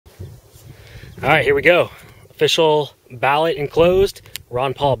All right, here we go. Official ballot enclosed.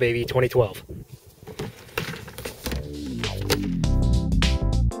 Ron Paul, baby, 2012.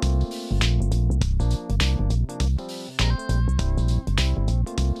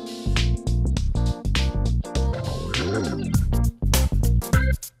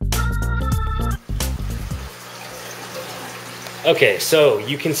 Okay, so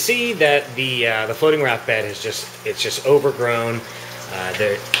you can see that the floating raft bed is just overgrown.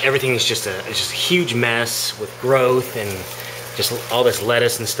 Everything is just a huge mess with growth and just all this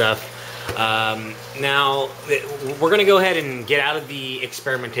lettuce and stuff. Now we're going to go ahead and get out of the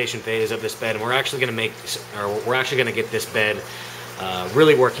experimentation phase of this bed, and we're actually going to get this bed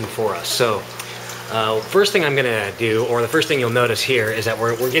really working for us. So first thing I'm going to do, or the first thing you'll notice here, is that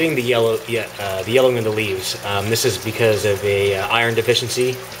we're getting the yellowing of the leaves. This is because of a iron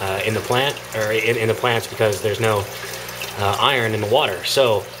deficiency in the plant, or in the plants, because there's no iron in the water.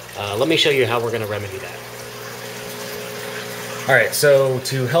 So let me show you how we're going to remedy that. All right, so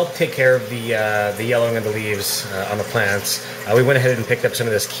to help take care of the yellowing of the leaves on the plants, we went ahead and picked up some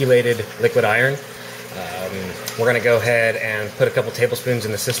of this chelated liquid iron. We're going to go ahead and put a couple tablespoons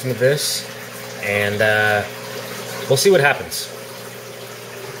in the system of this, and we'll see what happens.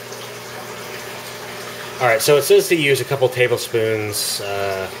 All right, so it says to use a couple tablespoons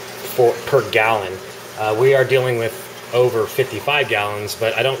per gallon. We are dealing with over 55 gallons,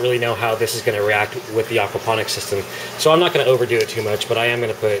 but I don't really know how this is going to react with the aquaponics system, so I'm not going to overdo it too much, but I am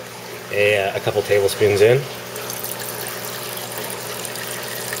going to put a couple tablespoons in. I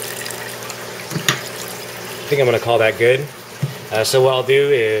think I'm going to call that good. So what I'll do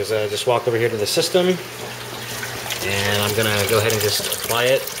is just walk over here to the system, and I'm going to go ahead and just apply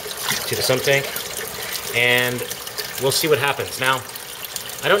it to the sump tank, and we'll see what happens. Now,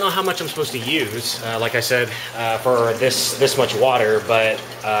 I don't know how much I'm supposed to use, like I said, for this much water, but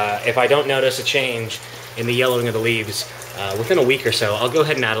if I don't notice a change in the yellowing of the leaves within a week or so, I'll go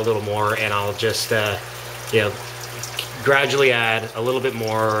ahead and add a little more, and I'll just gradually add a little bit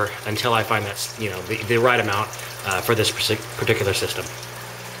more until I find that's the right amount for this particular system.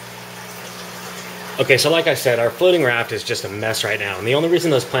 Okay, so like I said, our floating raft is just a mess right now, and the only reason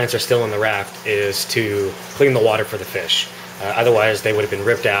those plants are still in the raft is to clean the water for the fish. Otherwise, they would have been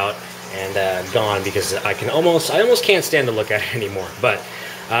ripped out and gone, because I almost can't stand to look at it anymore. But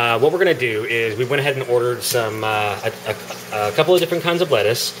what we're going to do is we went ahead and ordered some a couple of different kinds of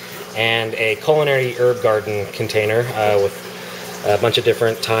lettuce and a culinary herb garden container with a bunch of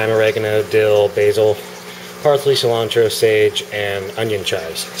different thyme, oregano, dill, basil, parsley, cilantro, sage, and onion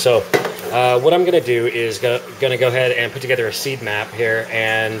chives. So what I'm going to do is going to go ahead and put together a seed map here,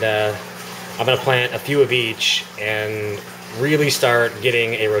 and I'm going to plant a few of each and really start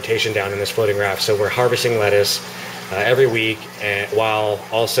getting a rotation down in this floating raft. So we're harvesting lettuce every week, while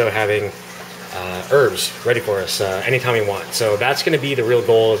also having herbs ready for us anytime we want. So that's going to be the real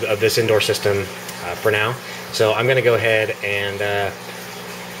goal of this indoor system for now. So I'm going to go ahead and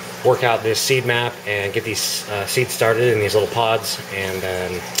work out this seed map and get these seeds started in these little pods,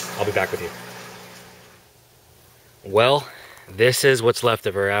 and I'll be back with you. Well, this is what's left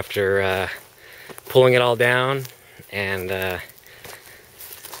of her after pulling it all down and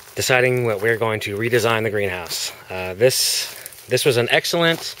deciding what we're going to redesign the greenhouse. This was an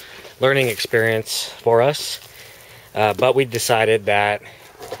excellent learning experience for us, but we decided that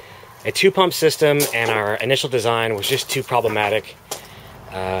a 2-pump system and our initial design was just too problematic.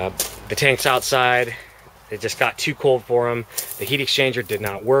 The tanks outside, it just got too cold for them. The heat exchanger did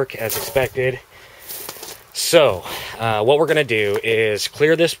not work as expected. So what we're going to do is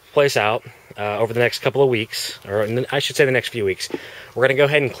clear this place out over the next couple of weeks, or I should say the next few weeks. We're going to go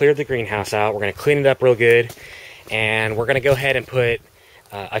ahead and clear the greenhouse out. We're going to clean it up real good, and we're going to go ahead and put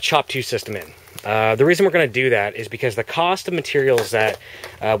a chop-to system in. The reason we're going to do that is because the cost of materials that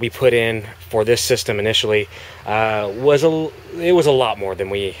we put in for this system initially was a lot more than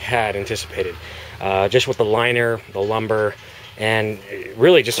we had anticipated. Just with the liner, the lumber, and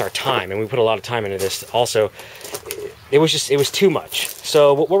really just our time, and we put a lot of time into this also. It was too much.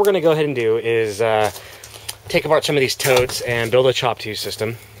 So what we're going to go ahead and do is take apart some of these totes and build a chop-to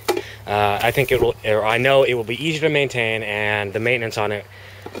system. I think I know it will be easier to maintain, and the maintenance on it,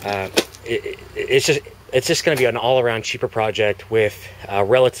 it's just going to be an all-around cheaper project with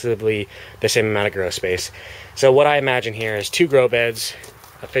relatively the same amount of grow space. So what I imagine here is 2 grow beds,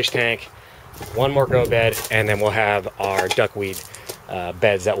 a fish tank, 1 more grow bed, and then we'll have our duckweed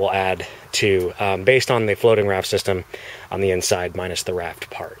beds that we'll add to, based on the floating raft system on the inside minus the raft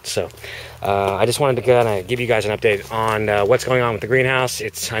part. So I just wanted to kind of give you guys an update on what's going on with the greenhouse.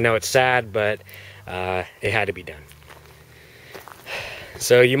 I know it's sad, but it had to be done.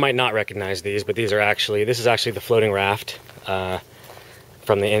 So you might not recognize these, but this is actually the floating raft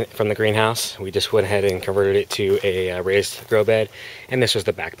from the greenhouse. We just went ahead and converted it to a raised grow bed, and this was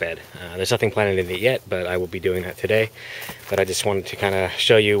the back bed. There's nothing planted in it yet, but I will be doing that today. But I just wanted to kind of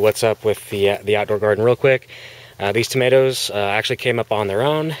show you what's up with the outdoor garden real quick. These tomatoes actually came up on their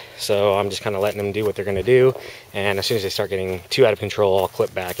own, so I'm just kind of letting them do what they're going to do. And as soon as they start getting too out of control, I'll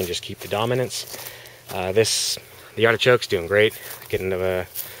clip back and just keep the dominance. The artichoke's doing great. Getting to, I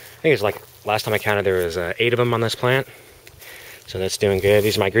think it's like last time I counted there was 8 of them on this plant, so that's doing good.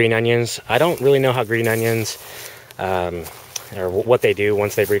 These are my green onions. I don't really know how green onions or what they do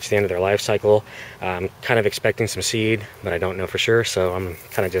once they've reached the end of their life cycle. I'm kind of expecting some seed, but I don't know for sure, so I'm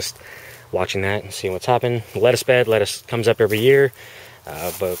kind of just watching that and seeing what's happening. Lettuce bed, lettuce comes up every year,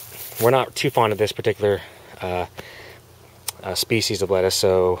 but we're not too fond of this particular species of lettuce,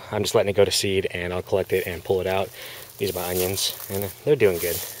 so I'm just letting it go to seed, and I'll collect it and pull it out. These are my onions, and they're doing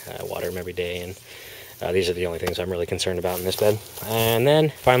good. Water them every day, and these are the only things I'm really concerned about in this bed. And then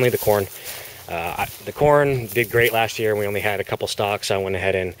finally the corn. The corn did great last year, and we only had a couple stalks, so I went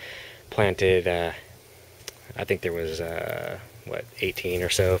ahead and planted, I think there was, 18 or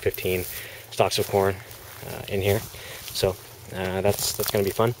so, 15 stalks of corn in here. So that's going to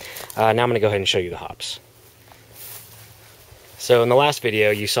be fun. Now I'm going to go ahead and show you the hops. So in the last video,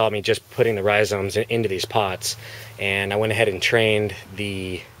 you saw me just putting the rhizomes into these pots, and I went ahead and trained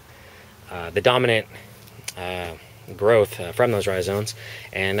the dominant growth from those rhizomes,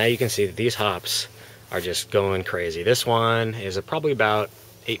 and now you can see that these hops are just going crazy. This one is probably about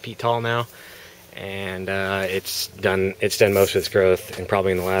 8 feet tall now, and it's done most of its growth, and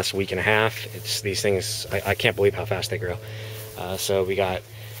probably in the last week and a half. These things, I can't believe how fast they grow. So I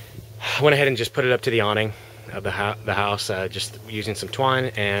went ahead and just put it up to the awning of the house, just using some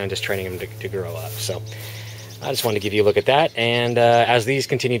twine and just training them to grow up. So I just wanted to give you a look at that, and as these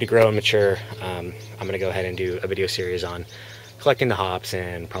continue to grow and mature, I'm going to go ahead and do a video series on collecting the hops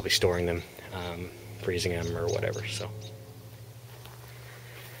and probably storing them, freezing them or whatever. So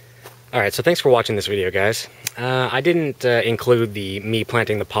alright, so thanks for watching this video, guys. I didn't include me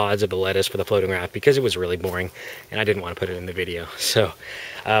planting the pods of the lettuce for the floating raft because it was really boring, and I didn't want to put it in the video. So,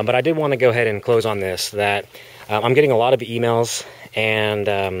 but I did want to go ahead and close on this, that I'm getting a lot of emails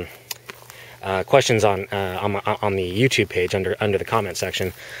and questions on the YouTube page under the comment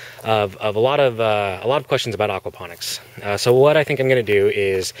section of a lot of questions about aquaponics. So what I think I'm going to do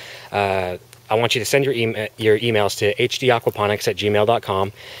is I want you to send your emails to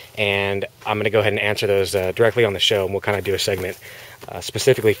hdaquponics@gmail.com, and I'm going to go ahead and answer those directly on the show, and we'll kind of do a segment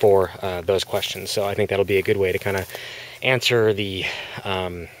specifically for those questions. So I think that'll be a good way to kind of answer the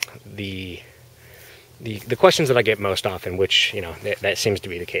questions that I get most often, which, you know, that seems to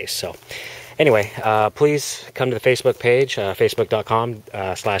be the case. So anyway, please come to the Facebook page,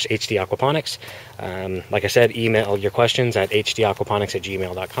 facebook.com/hdaquponics. Like I said, email your questions at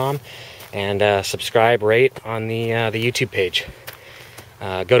hdaquponics@gmail.com, and subscribe, rate on the YouTube page.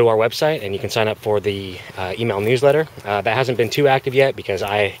 Go to our website, and you can sign up for the email newsletter. That hasn't been too active yet because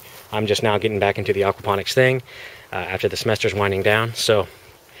I'm just now getting back into the aquaponics thing after the semester's winding down. So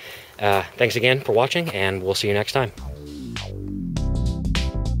thanks again for watching, and we'll see you next time.